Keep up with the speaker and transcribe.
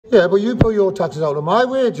Yeah, but you put your taxes out of my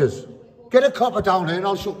wages. Get a copper down here and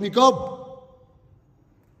I'll shut me gob.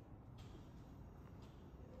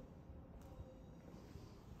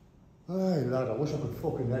 Hey lad, I wish I could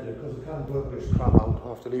fucking let it because I can't work this crap out. I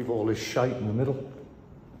have to leave all this shite in the middle.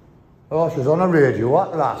 Oh, she's on the radio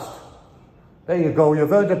at last. There you go,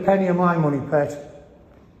 you've earned a penny of my money, pet.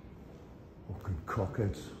 Fucking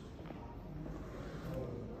cockheads.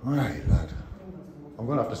 Alright lad. I'm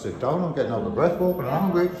going to have to sit down. I'm getting out of breath walking around.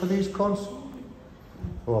 I'm waiting for these cunts.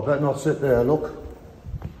 Oh, I better not sit there, look.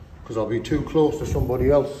 Because I'll be too close to somebody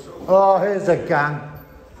else. Oh, here's a gang.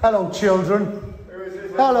 Hello, children.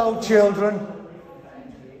 Hello, children.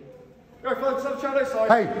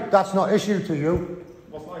 Hey, that's not issued to you.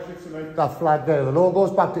 What's not issued to me? That flag there. The law goes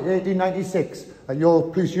back to 1896. And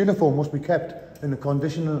your police uniform must be kept in the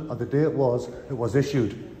condition of the day it was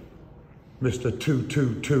issued. Mr.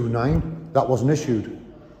 2229, that wasn't issued.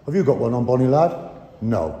 Have you got one on, Bonnie lad?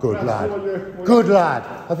 No, good lad. Good lad.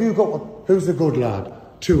 Have you got one? Who's the good lad?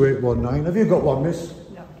 2819. Have you got one, miss?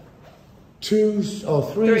 No.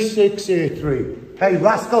 3683. Hey,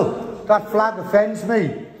 rascal, that flag offends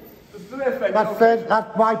me.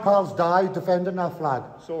 My pals died defending that flag.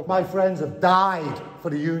 My friends have died for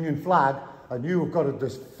the Union flag, and you have got a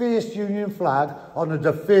defaced Union flag on a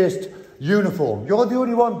defaced uniform. You're the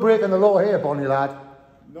only one breaking the law here, Bonnie lad.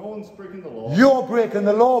 No one's breaking the law. You're breaking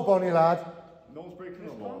the law, Bonnie lad. No one's breaking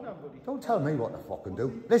the law. Don't tell me what to fucking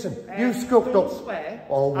do. Listen, you scooped up. Swear.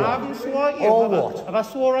 Or what? I haven't swore at you. Or what? Have I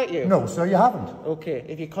swore at you? No, sir, you haven't. Okay,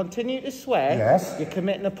 if you continue to swear, yes, you're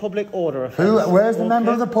committing a public order offence. Where's the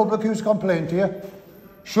member of the public who's complained to you?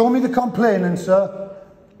 Show me the complaining, sir.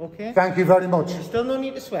 Okay. Thank you very much. There's still no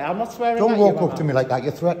need to swear. I'm not swearing Don't at you. Don't walk up to me like that.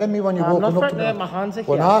 You're threatening me when you're walking up to me. I'm not threatening. My hands are here.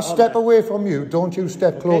 When I step away from you, don't you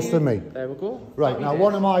step close to me. There we go. Right, now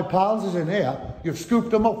one of my pals is in here. You've scooped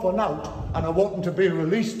them up for now, and I want them to be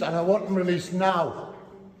released, and I want them released now.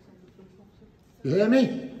 You hear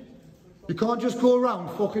me? You can't just go around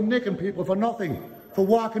fucking nicking people for nothing, for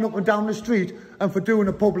walking up and down the street, and for doing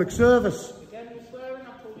a public service. Again, you're swearing.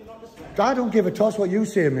 I told you not to swear. I don't give a toss what you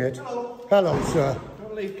say, mate. Hello. Hello, sir.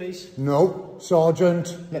 Leave, please. No,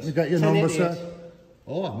 Sergeant. Let me get your number, sir. 1088.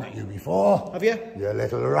 Oh, I've met you before. Have you? You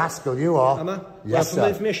little rascal, you are. Am I? Yes, well, sir. from the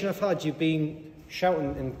information I've had, you've been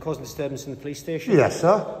shouting and causing disturbance in the police station. Yes, sir.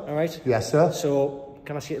 All right? Yes, sir. So,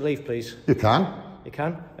 can I ask you to leave, please? You can. You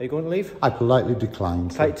can? Are you going to leave? I politely decline.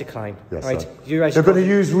 Politely decline. Yes, right. sir. You're going to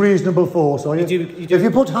use reasonable force, are you? You do. If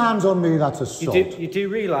you put hands on me, that's assault. You do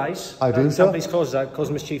realise... I do, sir. Town police causes that,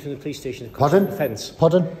 causing mischief in the police station. Pardon? Offence.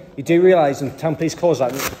 Pardon? You do realise, and town police causes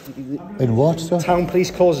that... In what, sir? Town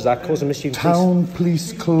police causes that, causing mischief in the police. Town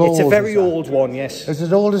police closes. It's a very old one, yes. Is it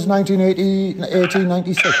as old as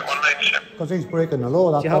 1896? Because he's breaking the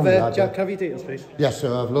law. Do you have your details, please? Yes,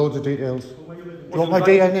 sir. I have loads of details. Do you want my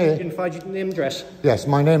DNA? You can find your name and address. Yes,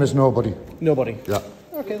 my name is Nobody. Nobody? Yeah.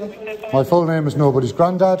 Okay, then. My full name is Nobody's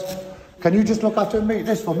granddad. Can you just look after me?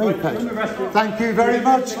 This for me, pet. Thank you very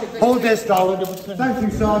much. Hold this, darling. Thank you,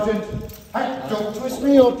 Sergeant. Hey, don't twist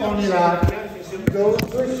me up, Bonnie lad. Don't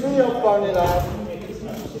twist me up, Bonnie lad.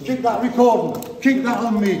 Keep that recording. Keep that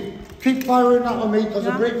on me. Keep firing that on me because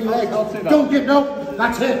I'm breaking your leg. Don't get no.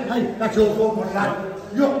 That's it. Hey, that's your fault, Bonnie lad.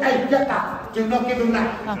 Hey, get that. Do not give them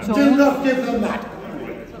that. Do not give them that.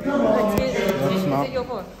 Come on. Is it your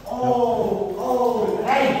fault? Oh,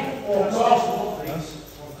 hey. Oh, gosh.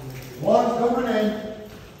 One coming in.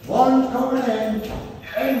 One coming in.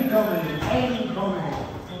 Incoming. Incoming.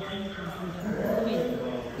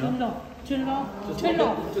 Turn it off. Turn it off. Turn it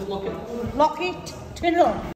off. Just lock it. Lock it. Turn it off.